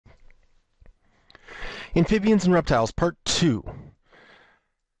Amphibians and Reptiles, Part 2.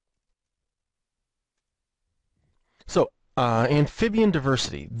 So, amphibian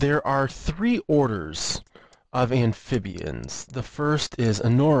diversity. There are three orders of amphibians. The first is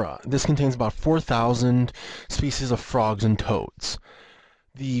Anora. This contains about 4,000 species of frogs and toads.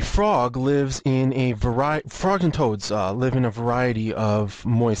 The frog lives in a variety. Frogs and toads live in a variety of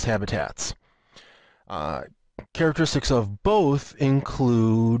moist habitats. Characteristics of both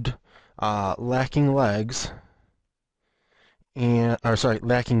include lacking legs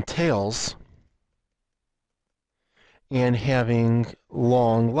lacking tails and having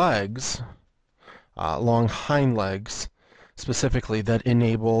long legs, long hind legs specifically, that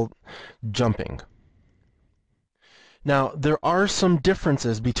enable jumping. Now, there are some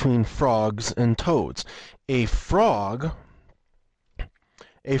differences between frogs and toads. A frog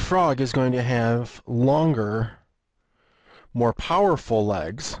is going to have longer, more powerful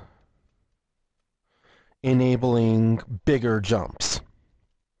legs, enabling bigger jumps.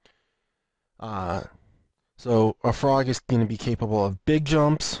 So a frog is going to be capable of big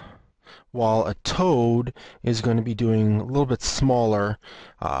jumps, while a toad is going to be doing a little bit smaller,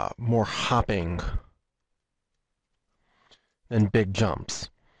 more hopping than big jumps.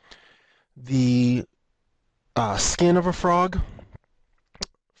 The skin of a frog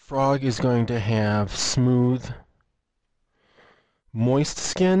is going to have smooth, moist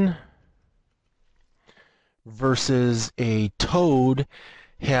skin versus a toad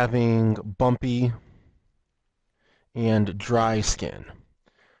having bumpy and dry skin.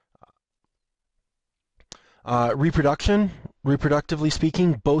 Reproductively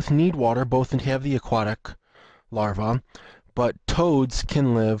speaking, both need water, both have the aquatic larva, but toads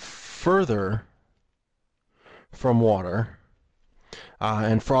can live further from water,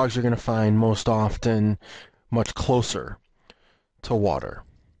 and frogs are going to find most often much closer to water.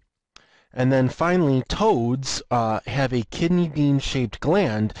 And then finally, toads have a kidney bean-shaped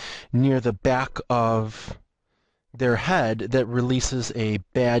gland near the back of their head that releases a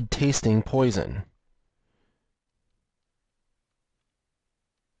bad-tasting poison.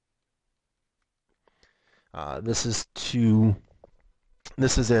 This is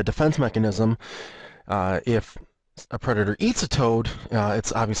a defense mechanism. If a predator eats a toad,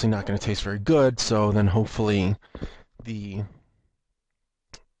 it's obviously not going to taste very good, so then hopefully they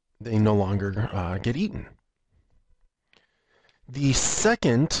no longer get eaten. The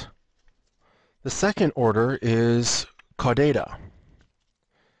second order is Caudata.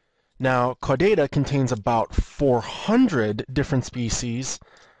 Now, Caudata contains about 400 different species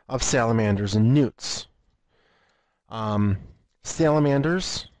of salamanders and newts.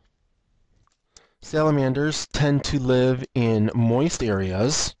 Salamanders tend to live in moist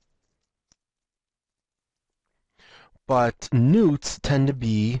areas, but newts tend to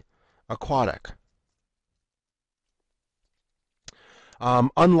be aquatic.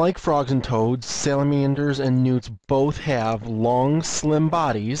 Unlike frogs and toads, salamanders and newts both have long, slim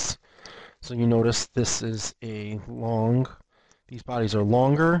bodies. So you notice this is these bodies are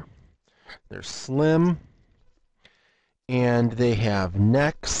longer, they're slim, and they have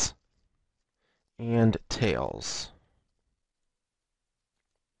necks and tails.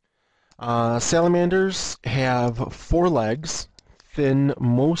 Salamanders have 4 legs, thin,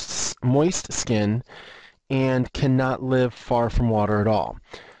 moist skin, and cannot live far from water at all.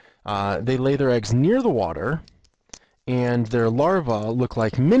 They lay their eggs near the water, and their larvae look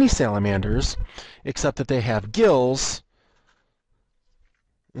like mini salamanders, except that they have gills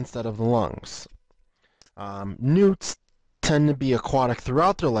instead of the lungs. Newts tend to be aquatic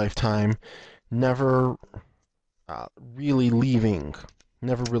throughout their lifetime, never really leaving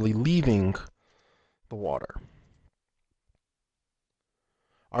the water.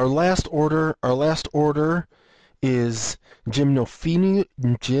 Our last order is Gymnophenia,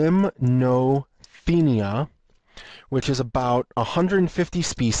 which is about 150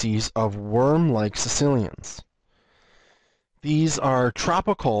 species of worm-like caecilians. These are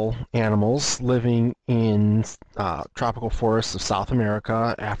tropical animals living in tropical forests of South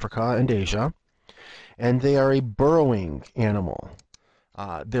America, Africa, and Asia, and they are a burrowing animal.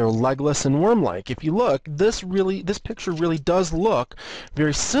 They're legless and worm-like. If you look, this picture really does look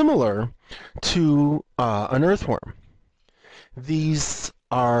very similar to an earthworm. These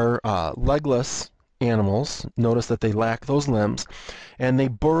are legless animals. Notice that they lack those limbs, and they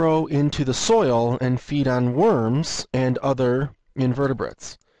burrow into the soil and feed on worms and other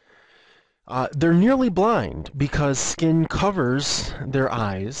invertebrates. They're nearly blind because skin covers their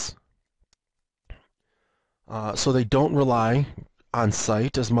eyes, so they don't rely on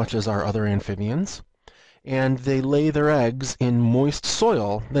sight as much as our other amphibians, and they lay their eggs in moist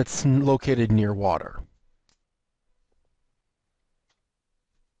soil that's located near water.